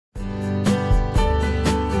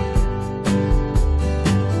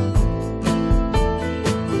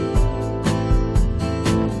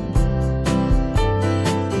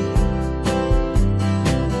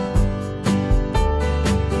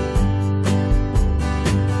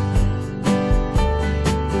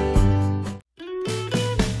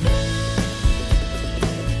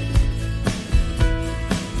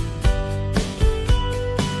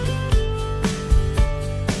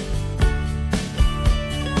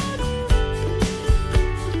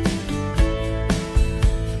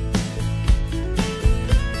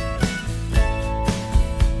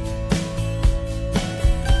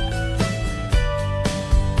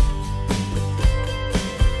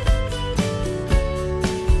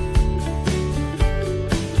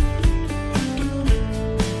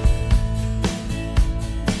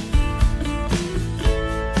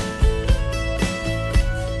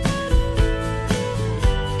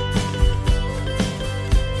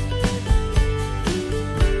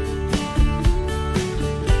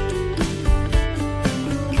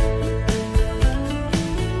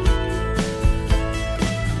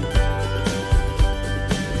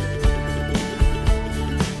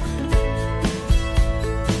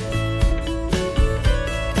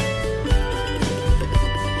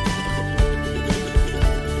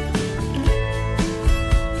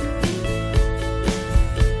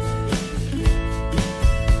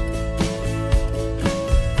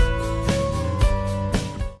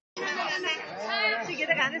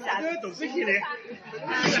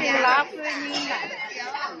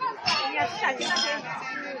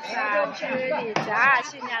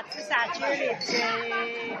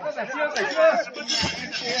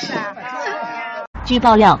据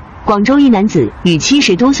爆料，广州一男子与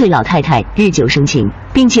70多岁老太太日久生情，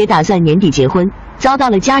并且打算年底结婚，遭到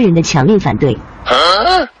了家人的强烈反对。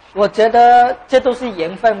我觉得这都是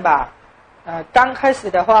缘分吧。刚开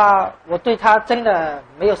始的话，我对他真的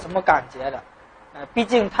没有什么感觉的。毕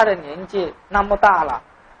竟他的年纪那么大了，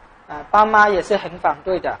爸妈也是很反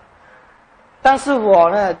对的。但是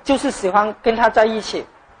我呢，就是喜欢跟他在一起。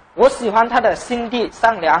我喜欢他的心地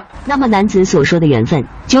善良。那么男子所说的缘分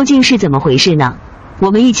究竟是怎么回事呢？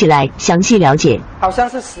我们一起来详细了解。好像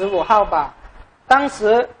是15号吧，当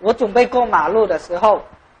时我准备过马路的时候，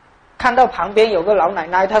看到旁边有个老奶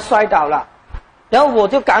奶她摔倒了，然后我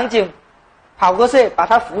就赶紧跑过去把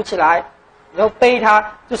她扶起来，然后背她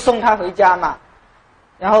就送她回家嘛，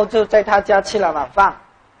然后就在她家吃了晚饭。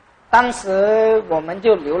当时我们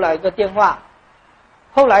就留了一个电话，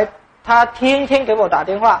后来他天天给我打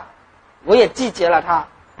电话，我也拒绝了他。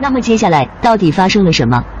那么接下来到底发生了什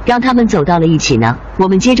么，让他们走到了一起呢？我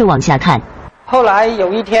们接着往下看。后来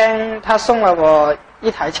有一天，他送了我一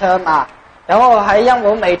台车嘛，然后还让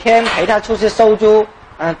我每天陪他出去收租，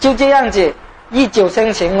就这样子日久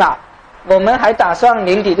生情了。我们还打算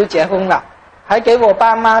年底就结婚了，还给我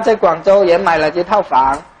爸妈在广州也买了这套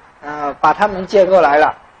房，把他们接过来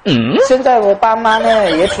了。现在我爸妈呢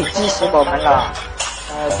也挺支持我们了。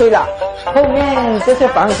对了，后面这些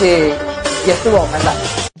房子也是我们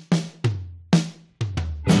的。